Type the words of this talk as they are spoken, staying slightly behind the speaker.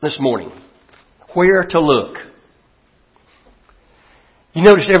this morning. Where to look. You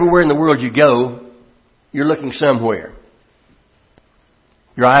notice everywhere in the world you go, you're looking somewhere.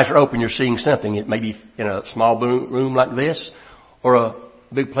 Your eyes are open, you're seeing something. It may be in a small room like this, or a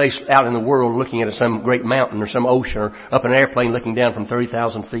big place out in the world looking at some great mountain or some ocean, or up in an airplane looking down from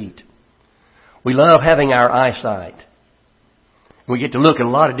 30,000 feet. We love having our eyesight. We get to look at a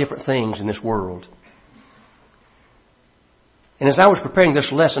lot of different things in this world. And as I was preparing this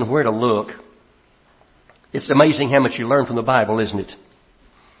lesson, where to look, it's amazing how much you learn from the Bible, isn't it?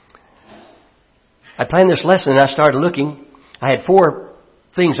 I planned this lesson and I started looking. I had 4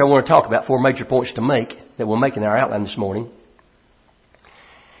 things I want to talk about, 4 major points to make that we'll make in our outline this morning.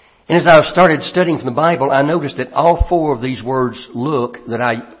 And as I started studying from the Bible, I noticed that all 4 of these words, look, that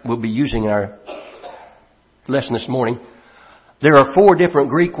I will be using in our lesson this morning, there are 4 different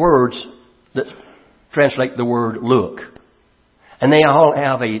Greek words that translate the word look. And they all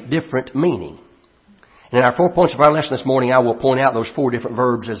have a different meaning. And in our 4 points of our lesson this morning, I will point out those 4 different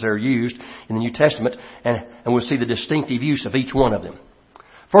verbs as they're used in the New Testament, and we'll see the distinctive use of each one of them.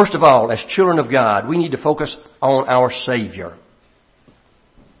 First of all, as children of God, we need to focus on our Savior.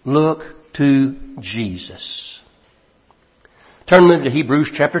 Look to Jesus. Turn with me to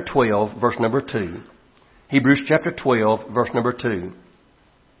Hebrews chapter 12, verse number 2. Hebrews chapter 12, verse number 2.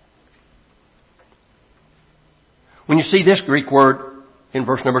 When you see this Greek word in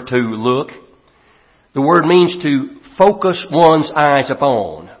verse number 2, look, the word means to focus one's eyes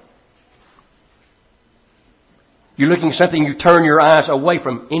upon. You're looking at something, you turn your eyes away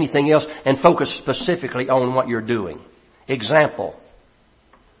from anything else and focus specifically on what you're doing. Example,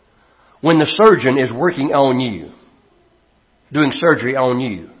 when the surgeon is working on you, doing surgery on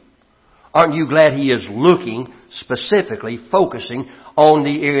you, aren't you glad he is looking specifically, focusing on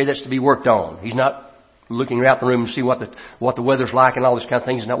the area that's to be worked on? He's not looking around the room to see what the weather's like and all this kind of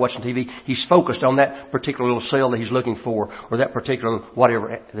things. He's not watching TV. He's focused on that particular little cell that he's looking for, or that particular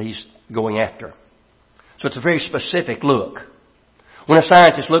whatever that he's going after. So it's a very specific look. When a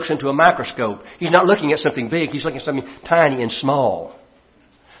scientist looks into a microscope, he's not looking at something big. He's looking at something tiny and small.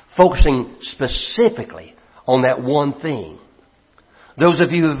 Focusing specifically on that one thing. Those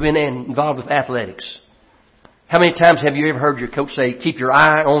of you who have been involved with athletics, how many times have you ever heard your coach say, keep your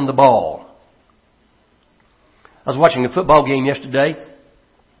eye on the ball? I was watching a football game yesterday,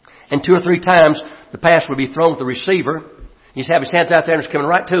 and 2 or 3 times the pass would be thrown to the receiver. He'd have his hands out there and it's coming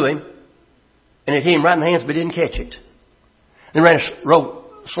right to him, and it hit him right in the hands, but he didn't catch it. Then ran a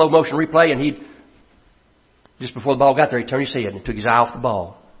slow motion replay, and just before the ball got there, he turned his head and took his eye off the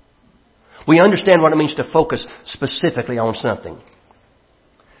ball. We understand what it means to focus specifically on something.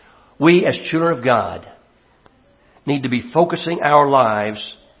 We, as children of God, need to be focusing our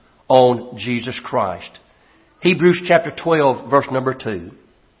lives on Jesus Christ. Hebrews chapter 12, verse number 2.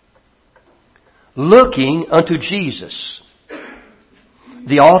 Looking unto Jesus,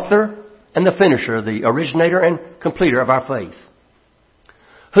 the author and the finisher, the originator and completer of our faith,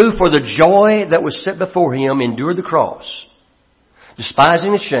 who for the joy that was set before him endured the cross,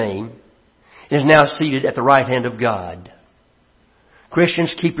 despising the shame, is now seated at the right hand of God.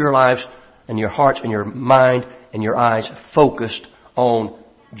 Christians, keep your lives and your hearts and your mind and your eyes focused on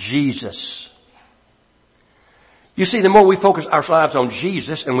Jesus. You see, the more we focus our lives on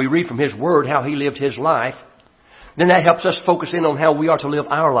Jesus and we read from His Word how He lived His life, then that helps us focus in on how we are to live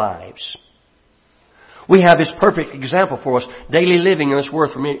our lives. We have His perfect example for us, daily living in this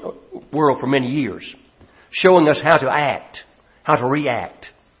world for many years, showing us how to act, how to react,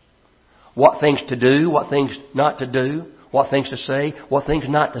 what things to do, what things not to do, what things to say, what things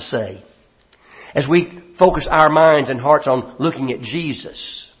not to say. As we focus our minds and hearts on looking at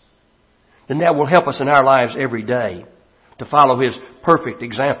Jesus, then that will help us in our lives every day to follow His perfect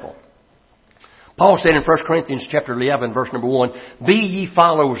example. Paul said in 1 Corinthians chapter 11, verse number 1, be ye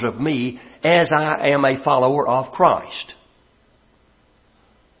followers of me as I am a follower of Christ.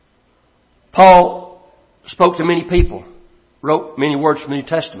 Paul spoke to many people, wrote many words from the New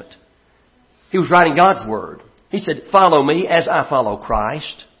Testament. He was writing God's Word. He said, follow me as I follow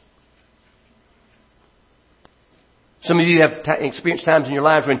Christ. Some of you have experienced times in your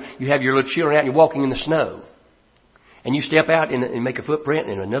lives when you have your little children out and you're walking in the snow. And you step out and make a footprint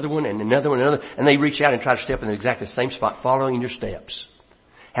and another one and another one and another. And they reach out and try to step in exactly the same spot, following your steps.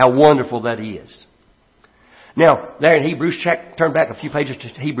 How wonderful that is. Now, there in Hebrews, turn back a few pages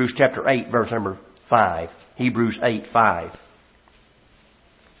to Hebrews chapter 8, verse number 5. Hebrews 8, 5.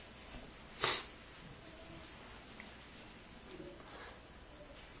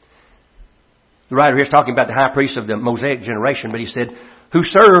 The writer here is talking about the high priest of the Mosaic generation, but he said, who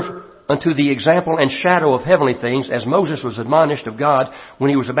serve unto the example and shadow of heavenly things, as Moses was admonished of God when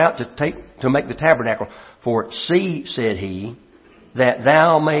he was about to make the tabernacle. For see, said he, that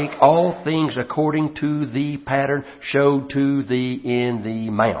thou make all things according to the pattern showed to thee in the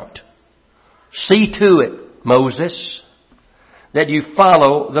mount. See to it, Moses, that you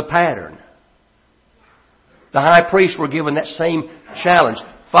follow the pattern. The high priests were given that same challenge.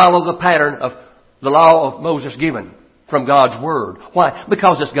 Follow the pattern of the law of Moses given from God's Word. Why?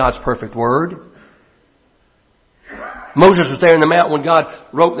 Because it's God's perfect Word. Moses was there in the mountain when God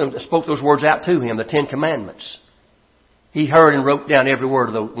spoke those words out to him, the 10 Commandments. He heard and wrote down every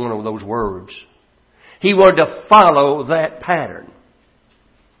word of one of those words. He wanted to follow that pattern.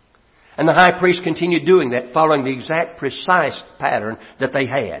 And the high priest continued doing that, following the exact, precise pattern that they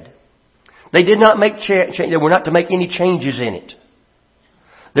had. They did not make they were not to make any changes in it.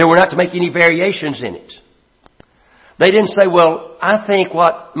 They were not to make any variations in it. They didn't say, well, I think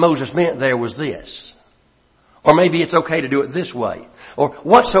what Moses meant there was this. Or maybe it's okay to do it this way. Or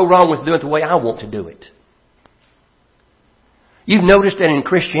what's so wrong with doing it the way I want to do it? You've noticed that in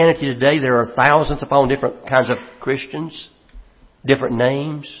Christianity today there are thousands upon different kinds of Christians, different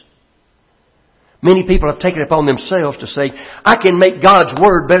names. Many people have taken it upon themselves to say, I can make God's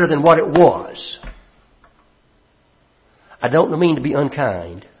Word better than what it was. I don't mean to be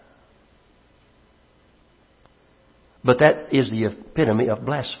unkind, but that is the epitome of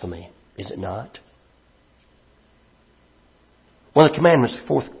blasphemy, is it not? One of the commandments, the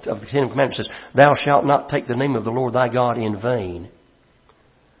fourth of the 10 Commandments says, thou shalt not take the name of the Lord thy God in vain.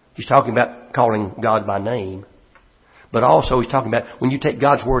 He's talking about calling God by name. But also he's talking about when you take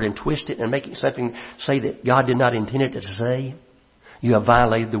God's Word and twist it and make it something, say that God did not intend it to say, you have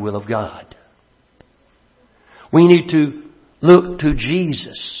violated the will of God. We need to look to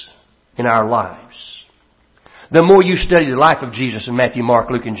Jesus in our lives. The more you study the life of Jesus in Matthew, Mark,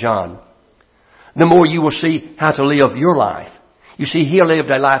 Luke, and John, the more you will see how to live your life. You see, He lived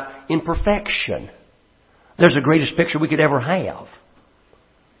a life in perfection. There's the greatest picture we could ever have.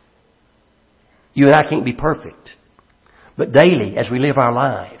 You and I can't be perfect. But daily, as we live our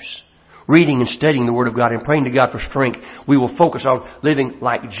lives, reading and studying the Word of God and praying to God for strength, we will focus on living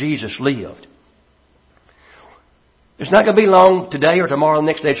like Jesus lived. It's not going to be long today or tomorrow or the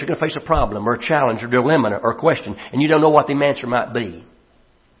next day that you're going to face a problem or a challenge or a dilemma or a question and you don't know what the answer might be.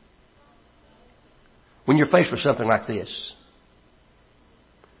 When you're faced with something like this,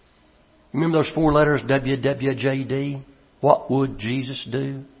 remember those 4 letters, WWJD? What would Jesus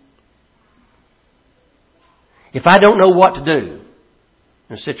do? If I don't know what to do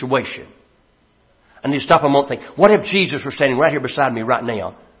in a situation, I need to stop a moment and think, what if Jesus were standing right here beside me right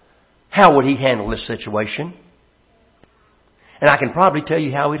now? How would He handle this situation? And I can probably tell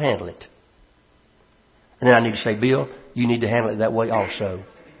you how He'd handle it. And then I need to say, Bill, you need to handle it that way also.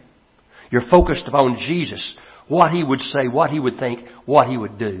 You're focused upon Jesus, what He would say, what He would think, what He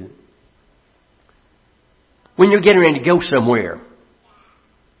would do. When you're getting ready to go somewhere,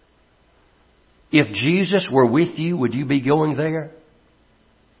 if Jesus were with you, would you be going there?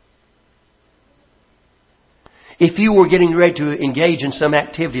 If you were getting ready to engage in some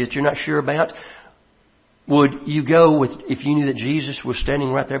activity that you're not sure about, would you go if you knew that Jesus was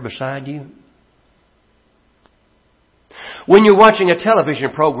standing right there beside you? When you're watching a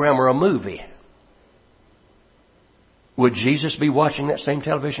television program or a movie, would Jesus be watching that same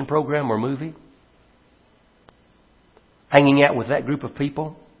television program or movie? Hanging out with that group of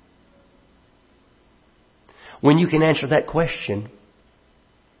people? When you can answer that question,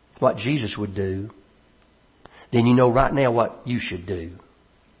 what Jesus would do, then you know right now what you should do.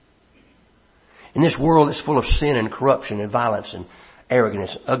 In this world that's full of sin and corruption and violence and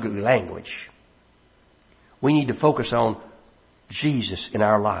arrogance and ugly language, we need to focus on Jesus in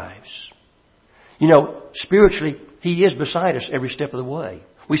our lives. You know, spiritually, He is beside us every step of the way.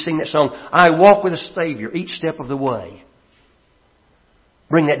 We sing that song, I walk with a Savior each step of the way.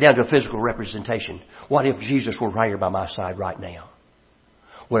 Bring that down to a physical representation. What if Jesus were right here by my side right now?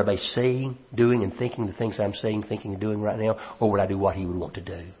 Would I be saying, doing, and thinking the things I'm saying, thinking, and doing right now? Or would I do what He would want to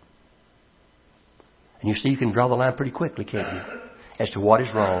do? And you see, you can draw the line pretty quickly, can't you? As to what is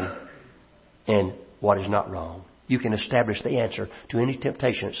wrong and what is not wrong. You can establish the answer to any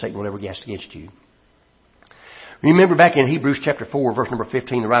temptation that Satan will ever cast against you. Remember back in Hebrews chapter 4, verse number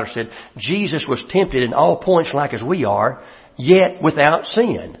 15, the writer said, Jesus was tempted in all points like as we are, yet without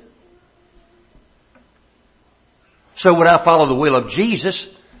sin. So when I follow the will of Jesus,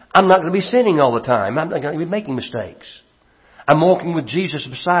 I'm not going to be sinning all the time. I'm not going to be making mistakes. I'm walking with Jesus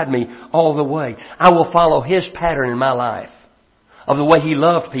beside me all the way. I will follow His pattern in my life of the way He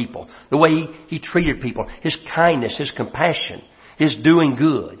loved people, the way He treated people, His kindness, His compassion, His doing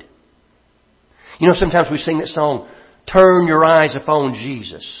good. You know, sometimes we sing that song, turn your eyes upon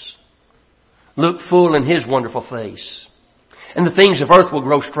Jesus. Look full in His wonderful face. And the things of earth will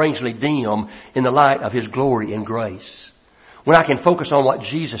grow strangely dim in the light of His glory and grace. When I can focus on what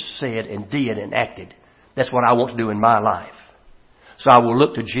Jesus said and did and acted, that's what I want to do in my life. So I will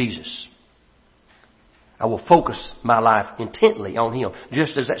look to Jesus. I will focus my life intently on Him,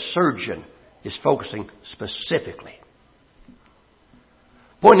 just as that surgeon is focusing specifically.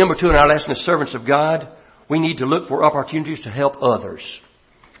 Point number 2 in our lesson as servants of God, we need to look for opportunities to help others.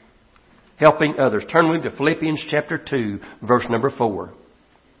 Helping others. Turn with me to Philippians chapter 2, verse number 4.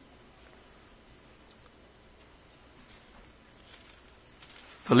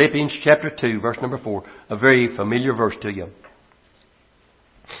 Philippians chapter 2, verse number 4. A very familiar verse to you.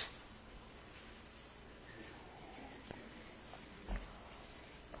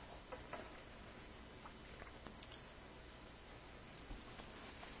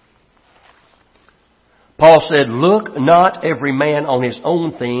 Paul said, look not every man on his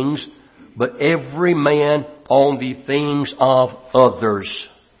own things, but every man on the things of others.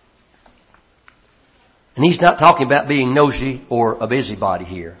 And he's not talking about being nosy or a busybody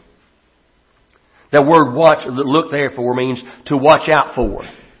here. That word watch, look there for means to watch out for,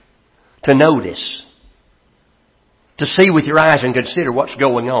 to notice, to see with your eyes and consider what's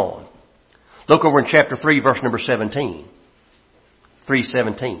going on. Look over in chapter 3, verse number 17.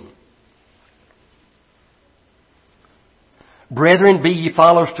 3:17. Brethren, be ye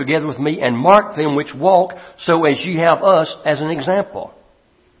followers together with me, and mark them which walk, so as ye have us as an example.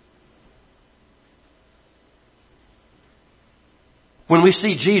 When we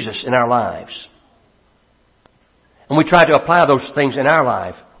see Jesus in our lives, and we try to apply those things in our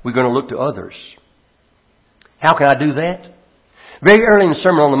life, we're going to look to others. How can I do that? Very early in the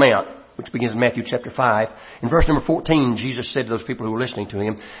Sermon on the Mount, which begins in Matthew chapter 5, in verse number 14, Jesus said to those people who were listening to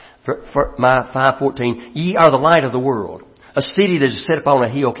Him, 5:14, ye are the light of the world. A city that is set upon a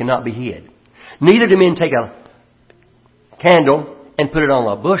hill cannot be hid. Neither do men take a candle and put it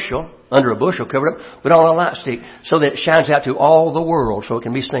on a bushel, under a bushel, cover it up, but on a light stick, so that it shines out to all the world, so it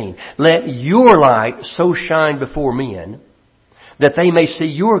can be seen. Let your light so shine before men, that they may see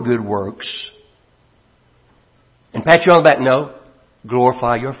your good works, and pat you on the back. No,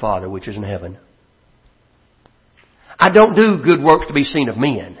 glorify your Father which is in heaven. I don't do good works to be seen of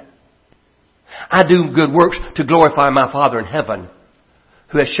men. I do good works to glorify my Father in heaven,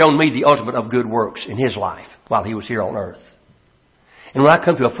 who has shown me the ultimate of good works in His life while He was here on earth. And when I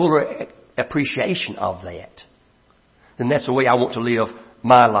come to a fuller appreciation of that, then that's the way I want to live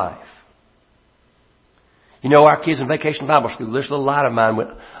my life. You know, our kids in Vacation Bible School, this little light of mine went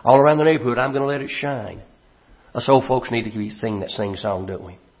all around the neighborhood. I'm going to let it shine. Us old folks need to be singing that sing song, don't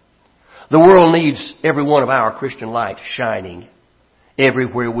we? The world needs every one of our Christian lights shining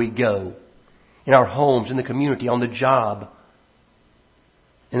everywhere we go. In our homes, in the community, on the job,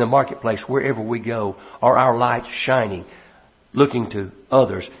 in the marketplace, wherever we go, are our lights shining, looking to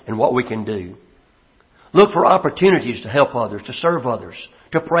others and what we can do. Look for opportunities to help others, to serve others,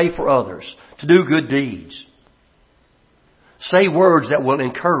 to pray for others, to do good deeds. Say words that will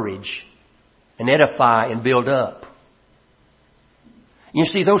encourage and edify and build up. You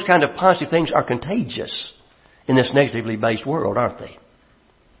see, those kind of positive things are contagious in this negatively based world, aren't they?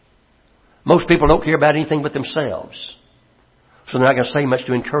 Most people don't care about anything but themselves. So they're not going to say much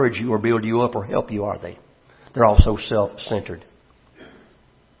to encourage you or build you up or help you, are they? They're all so self-centered.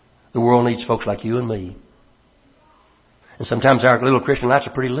 The world needs folks like you and me. And sometimes our little Christian lights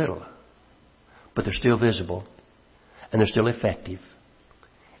are pretty little. But they're still visible. And they're still effective.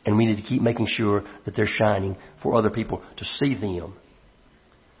 And we need to keep making sure that they're shining for other people to see them.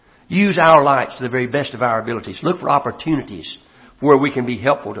 Use our lights to the very best of our abilities. Look for opportunities where we can be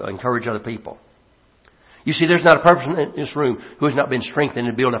helpful to encourage other people. You see, there's not a person in this room who has not been strengthened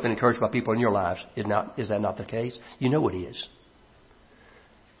and built up and encouraged by people in your lives. Is that not the case? You know it is.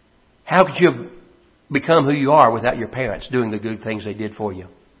 How could you have become who you are without your parents doing the good things they did for you?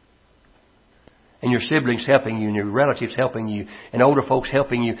 And your siblings helping you, and your relatives helping you, and older folks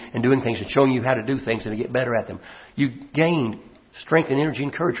helping you and doing things and showing you how to do things and to get better at them. You gained strength and energy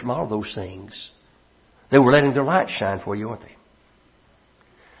and courage from all those things. They were letting their light shine for you, weren't they?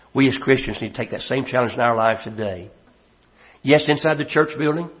 We as Christians need to take that same challenge in our lives today. Yes, inside the church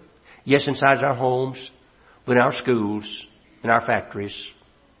building. Yes, inside our homes. But in our schools, in our factories,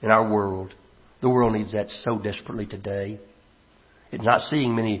 in our world. The world needs that so desperately today. It's not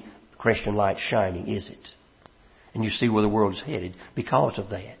seeing many Christian lights shining, is it? And you see where the world is headed because of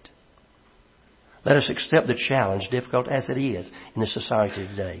that. Let us accept the challenge, difficult as it is in this society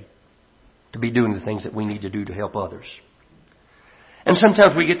today, to be doing the things that we need to do to help others. And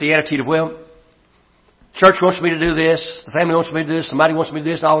sometimes we get the attitude of, well, Church wants me to do this. The family wants me to do this. Somebody wants me to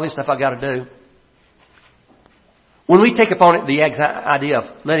do this. All this stuff I got to do. When we take upon it the idea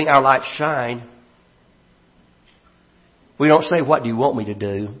of letting our light shine, we don't say, what do you want me to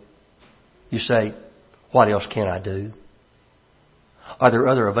do? You say, what else can I do? Are there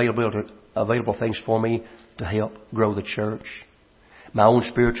other available things for me to help grow the church? My own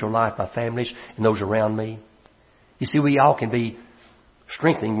spiritual life, my families, and those around me. You see, we all can be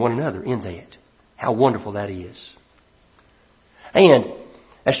strengthening one another in that. How wonderful that is. And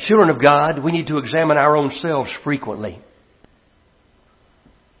as children of God, we need to examine our own selves frequently.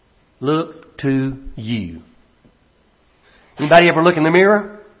 Look to you. Anybody ever look in the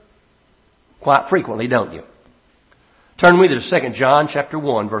mirror? Quite frequently, don't you? Turn with me to 2 John chapter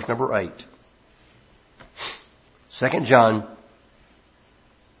 1, verse number 8. 2 John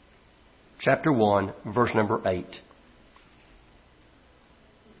chapter 1, verse number 8.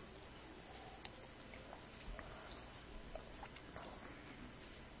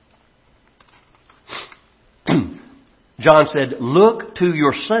 John said, look to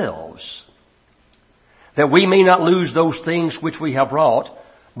yourselves, that we may not lose those things which we have wrought,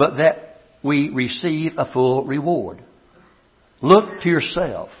 but that we receive a full reward. Look to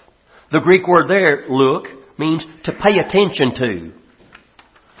yourself. The Greek word there, look, means to pay attention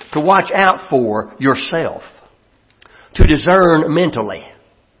to watch out for yourself, to discern mentally.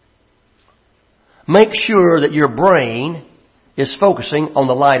 Make sure that your brain is focusing on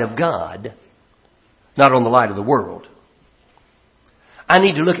the light of God, not on the light of the world. I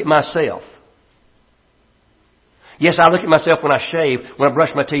need to look at myself. Yes, I look at myself when I shave, when I brush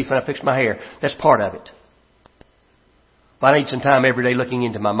my teeth, when I fix my hair. That's part of it. But I need some time every day looking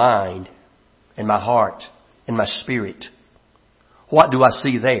into my mind and my heart and my spirit. What do I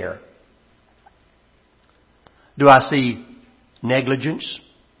see there? Do I see negligence?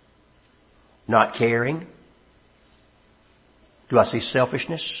 Not caring? Do I see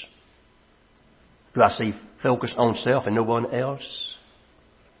selfishness? Do I see focus on self and no one else?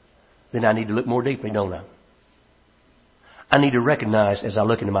 Then I need to look more deeply, don't I? I need to recognize as I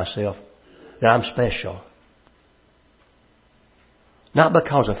look into myself that I'm special. Not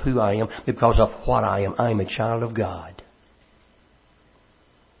because of who I am, but because of what I am. I am a child of God.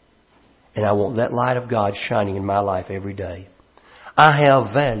 And I want that light of God shining in my life every day. I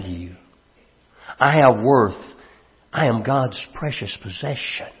have value. I have worth. I am God's precious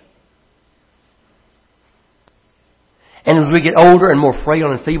possession. And as we get older and more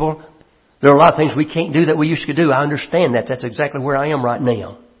frail and feeble, there are a lot of things we can't do that we used to do. I understand that. That's exactly where I am right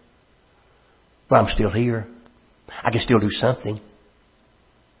now. But I'm still here. I can still do something.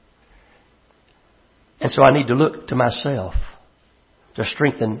 And so I need to look to myself to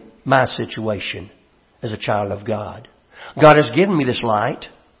strengthen my situation as a child of God. God has given me this light.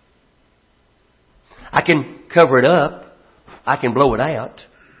 I can cover it up. I can blow it out.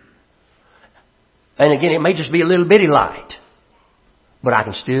 And again, it may just be a little bitty light. But I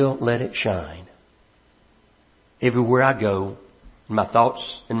can still let it shine. Everywhere I go, in my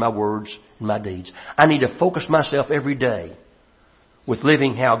thoughts, in my words, in my deeds. I need to focus myself every day with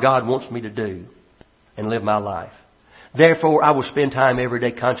living how God wants me to do and live my life. Therefore, I will spend time every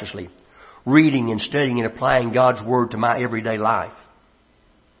day consciously reading and studying and applying God's Word to my everyday life.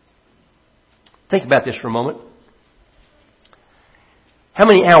 Think about this for a moment. How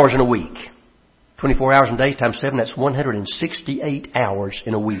many hours in a week? 24 hours in a day times 7, that's 168 hours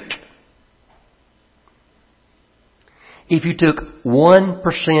in a week. If you took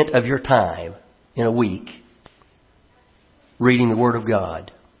 1% of your time in a week reading the Word of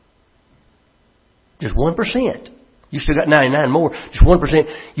God, just 1%, you still got 99 more, just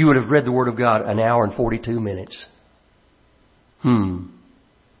 1%, you would have read the Word of God an hour and 42 minutes. Okay,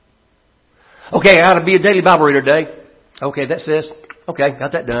 I ought to be a daily Bible reader today. Okay, that says, okay,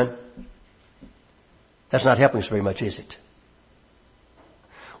 got that done. That's not helping us very much, is it?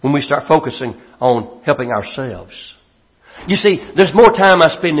 When we start focusing on helping ourselves. You see, there's more time I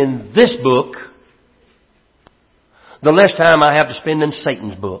spend in this book, the less time I have to spend in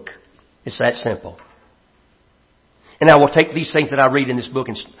Satan's book. It's that simple. And I will take these things that I read in this book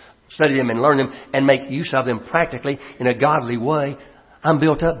and study them and learn them and make use of them practically in a godly way. I'm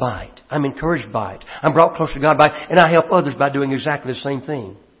built up by it. I'm encouraged by it. I'm brought close to God by it. And I help others by doing exactly the same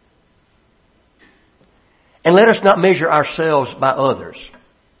thing. And let us not measure ourselves by others.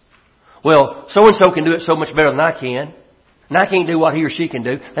 Well, so-and-so can do it so much better than I can. And I can't do what he or she can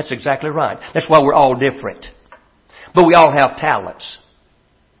do. That's exactly right. That's why we're all different. But we all have talents.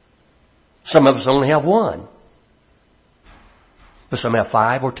 Some of us only have one. But some have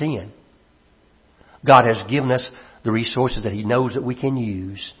 5 or 10. God has given us the resources that He knows that we can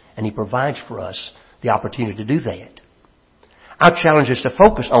use. And He provides for us the opportunity to do that. Our challenge is to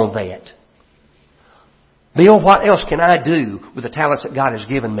focus on that. Bill, what else can I do with the talents that God has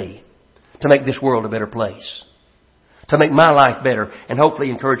given me to make this world a better place? To make my life better and hopefully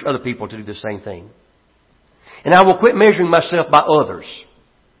encourage other people to do the same thing. And I will quit measuring myself by others.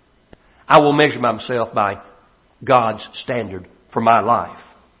 I will measure myself by God's standard for my life.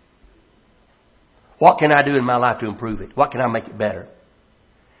 What can I do in my life to improve it? What can I make it better?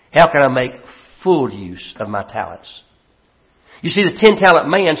 How can I make full use of my talents? You see, the 10-talent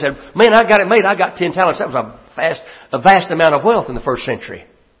man said, man, I got it made. I got 10 talents. That was a vast amount of wealth in the first century.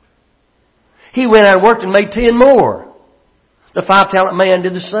 He went out and worked and made 10 more. The 5-talent man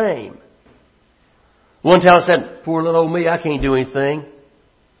did the same. One talent said, poor little old me, I can't do anything.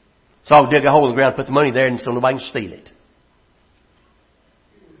 So I'll dig a hole in the ground, put the money there, and so nobody can steal it.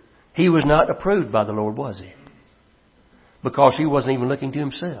 He was not approved by the Lord, was he? Because he wasn't even looking to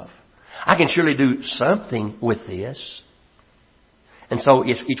himself. I can surely do something with this. And so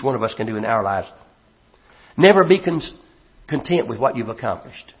each one of us can do in our lives. Never be content with what you've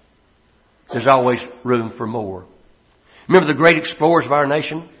accomplished. There's always room for more. Remember the great explorers of our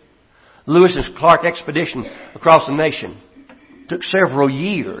nation? Lewis and Clark expedition across the nation took several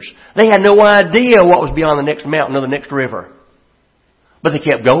years. They had no idea what was beyond the next mountain or the next river. But they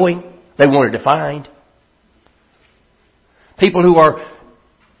kept going. They wanted to find. People who are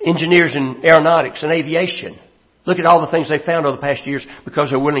engineers in aeronautics and aviation, look at all the things they found over the past years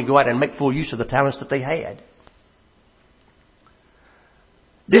because they're willing to go out and make full use of the talents that they had.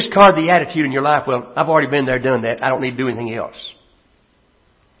 Discard the attitude in your life, well, I've already been there, done that. I don't need to do anything else.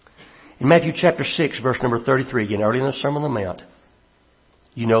 In Matthew chapter 6, verse number 33, again, early in the Sermon on the Mount,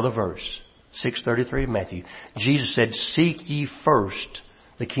 you know the verse, 6:33 of Matthew. Jesus said, seek ye first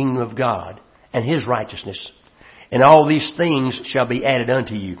the kingdom of God and His righteousness, and all these things shall be added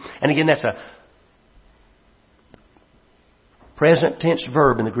unto you. And again, that's a present tense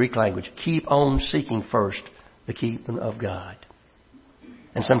verb in the Greek language. Keep on seeking first the kingdom of God.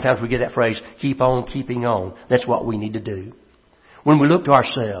 And sometimes we get that phrase, keep on keeping on. That's what we need to do. When we look to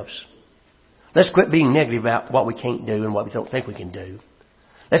ourselves, let's quit being negative about what we can't do and what we don't think we can do.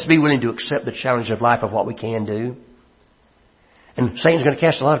 Let's be willing to accept the challenge of life of what we can do. And Satan's going to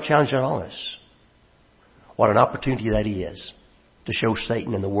cast a lot of challenges on us. What an opportunity that is to show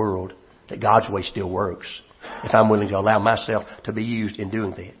Satan and the world that God's way still works if I'm willing to allow myself to be used in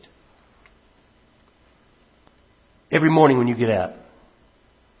doing that. Every morning when you get up,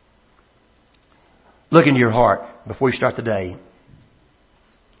 look into your heart before you start the day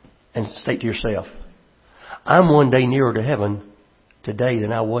and state to yourself, I'm one day nearer to heaven today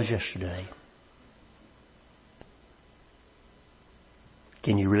than I was yesterday.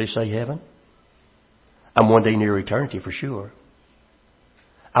 Can you really say heaven? I'm one day nearer eternity for sure.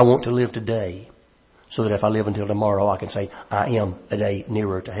 I want to live today so that if I live until tomorrow, I can say I am a day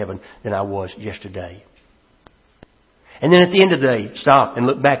nearer to heaven than I was yesterday. And then at the end of the day, stop and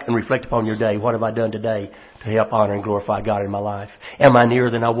look back and reflect upon your day. What have I done today to help honor and glorify God in my life? Am I nearer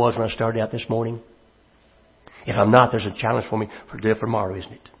than I was when I started out this morning? If I'm not, there's a challenge for me for tomorrow,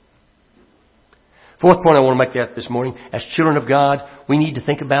 isn't it? Fourth point I want to make that this morning. As children of God, we need to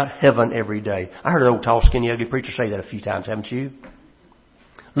think about heaven every day. I heard an old, tall, skinny, ugly preacher say that a few times, haven't you?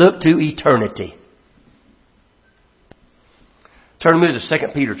 Look to eternity. Turn with me to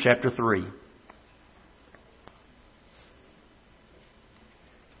 2 Peter chapter 3.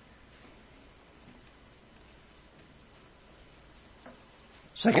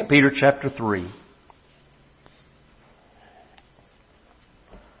 2 Peter chapter 3.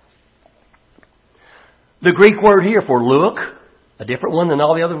 The Greek word here for look, a different one than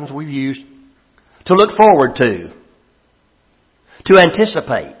all the other ones we've used. To look forward to. To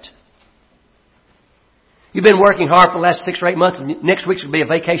anticipate. You've been working hard for the last 6 or 8 months, and next week's will be a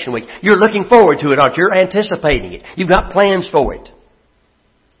vacation week. You're looking forward to it, aren't you? You're anticipating it. You've got plans for it.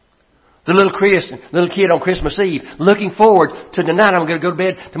 The little kid on Christmas Eve, looking forward to tonight. I'm going to go to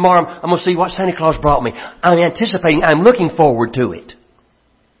bed. Tomorrow I'm going to see what Santa Claus brought me. I'm anticipating. I'm looking forward to it.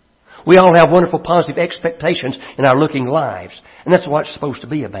 We all have wonderful positive expectations in our looking lives. And that's what it's supposed to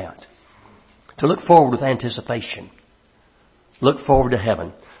be about. To look forward with anticipation. Look forward to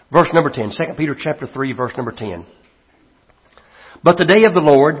heaven. Verse number 10. 2 Peter chapter 3, verse number 10. But the day of the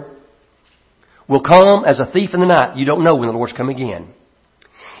Lord will come as a thief in the night. You don't know when the Lord's coming again.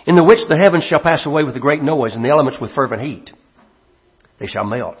 In the which the heavens shall pass away with a great noise, and the elements with fervent heat. They shall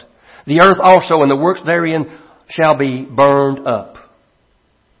melt. The earth also and the works therein shall be burned up.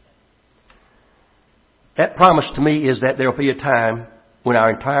 That promise to me is that there will be a time when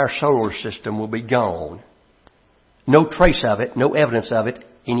our entire solar system will be gone. No trace of it, no evidence of it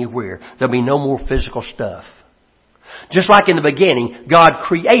anywhere. There'll be no more physical stuff. Just like in the beginning, God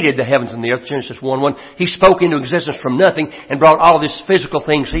created the heavens and the earth, Genesis 1:1. He spoke into existence from nothing and brought all these physical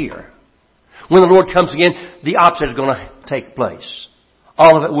things here. When the Lord comes again, the opposite is going to take place.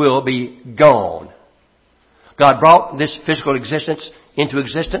 All of it will be gone. God brought this physical existence into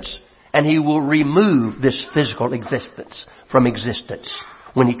existence, and He will remove this physical existence from existence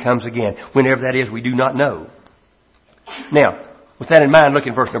when He comes again. Whenever that is, we do not know. Now, with that in mind, look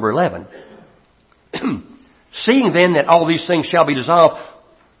in verse number 11. Seeing then that all these things shall be dissolved,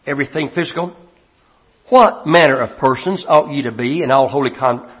 everything physical, what manner of persons ought ye to be in all holy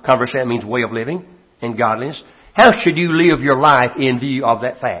conversation? That means way of living and godliness. How should you live your life in view of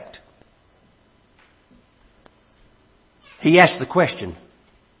that fact? He asked the question.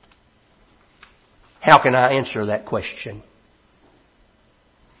 How can I answer that question?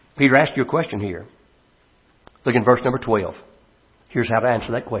 Peter asked you a question here. Look in verse number 12. Here's how to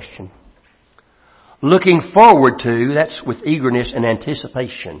answer that question. Looking forward to, that's with eagerness and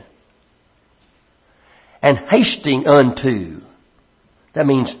anticipation. And hasting unto, that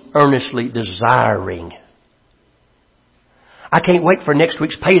means earnestly desiring. I can't wait for next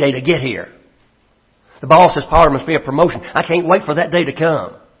week's payday to get here. The boss says, "Power must be a promotion." I can't wait for that day to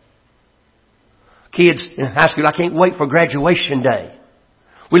come. Kids in high school, I can't wait for graduation day.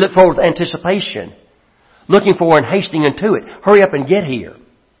 We look forward with anticipation. Looking for and hasting unto it. Hurry up and get here.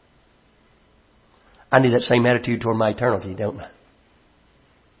 I need that same attitude toward my eternity, don't I?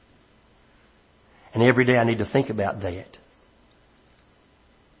 And every day I need to think about that.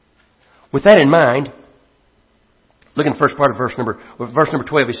 With that in mind, look in the first part of verse number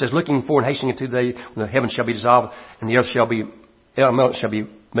 12. He says, looking forward and hastening unto the when the heavens shall be dissolved and the earth shall be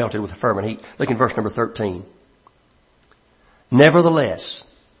melted with a fervent heat. Look in verse number 13. Nevertheless,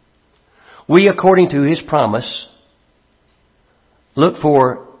 we according to His promise look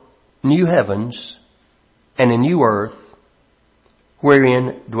for new heavens and a new earth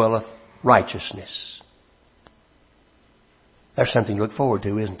wherein dwelleth righteousness. There's something to look forward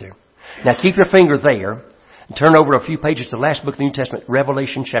to, isn't there? Now keep your finger there and turn over a few pages to the last book of the New Testament,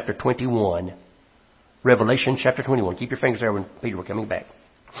 Revelation chapter 21. Revelation chapter 21. Keep your fingers there when Peter was coming back.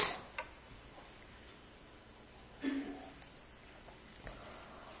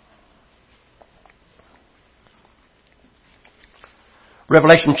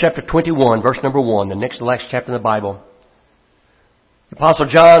 Revelation chapter 21, verse number 1, the next to last chapter in the Bible. The Apostle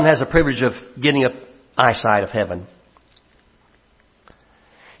John has the privilege of getting an eyesight of heaven.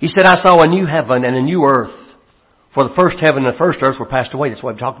 He said, I saw a new heaven and a new earth, for the first heaven and the first earth were passed away. That's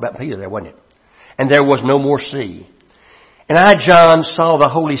what we talked about Peter there, wasn't it? And there was no more sea. And I, John, saw the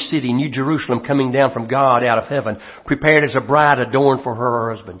holy city, New Jerusalem, coming down from God out of heaven, prepared as a bride adorned for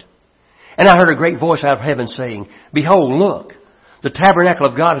her husband. And I heard a great voice out of heaven saying, Behold, look, the tabernacle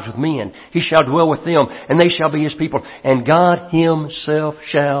of God is with men. He shall dwell with them, and they shall be His people. And God Himself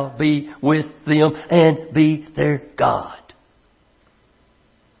shall be with them and be their God.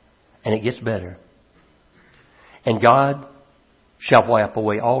 And it gets better. And God shall wipe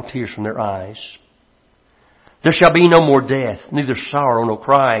away all tears from their eyes. There shall be no more death, neither sorrow nor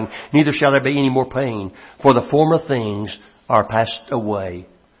crying, neither shall there be any more pain. For the former things are passed away.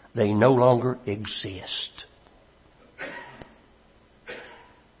 They no longer exist.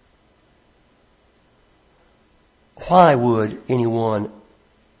 Why would anyone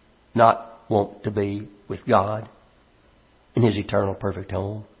not want to be with God in His eternal perfect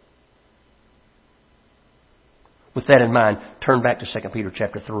home? With that in mind, turn back to 2 Peter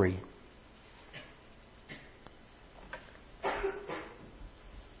chapter 3.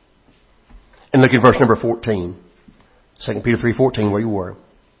 And look at verse number 14. 2 Peter 3:14, where you were.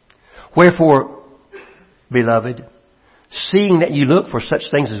 Wherefore, beloved, seeing that you look for such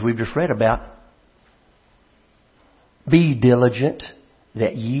things as we've just read about, be diligent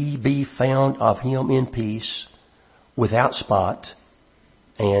that ye be found of Him in peace, without spot,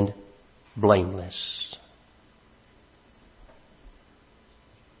 and blameless.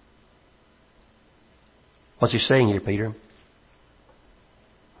 What's he saying here, Peter?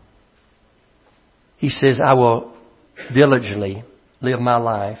 He says, I will diligently live my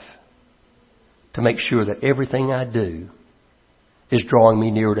life to make sure that everything I do is drawing me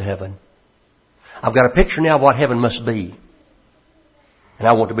nearer to heaven. I've got a picture now of what heaven must be. And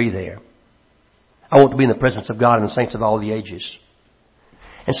I want to be there. I want to be in the presence of God and the saints of all the ages.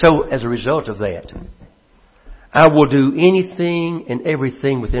 And so, as a result of that, I will do anything and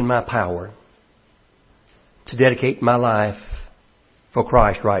everything within my power to dedicate my life for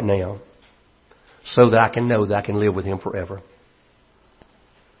Christ right now, so that I can know that I can live with Him forever.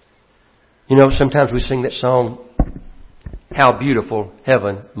 You know, sometimes we sing that song, how beautiful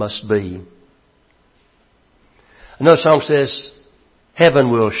heaven must be. Another song says,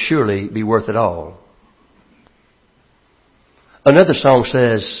 heaven will surely be worth it all. Another song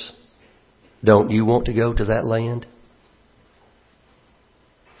says, don't you want to go to that land?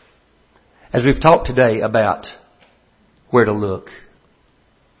 As we've talked today about where to look,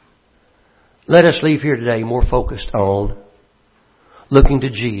 let us leave here today more focused on looking to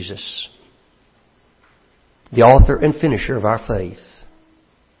Jesus, the author and finisher of our faith.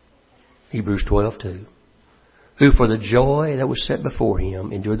 Hebrews 12:2. Who for the joy that was set before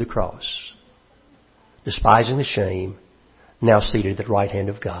Him endured the cross, despising the shame, now seated at the right hand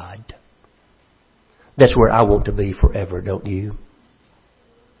of God. That's where I want to be forever, don't you?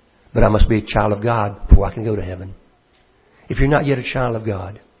 But I must be a child of God before I can go to heaven. If you're not yet a child of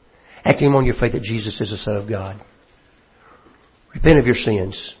God, acting on your faith that Jesus is the Son of God, repent of your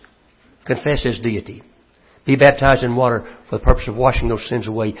sins. Confess His deity. Be baptized in water for the purpose of washing those sins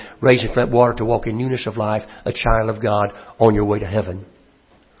away, raising from that water to walk in newness of life, a child of God on your way to heaven.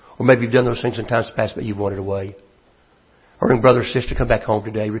 Or maybe you've done those things in times past, but you've wandered away. Or brother or sister, come back home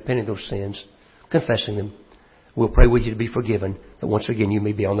today, repenting of those sins, confessing them. We'll pray with you to be forgiven, that once again you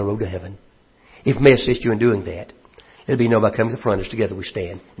may be on the road to heaven. If it may assist you in doing that, it'll be known by coming to the front as together we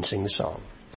stand and sing the song.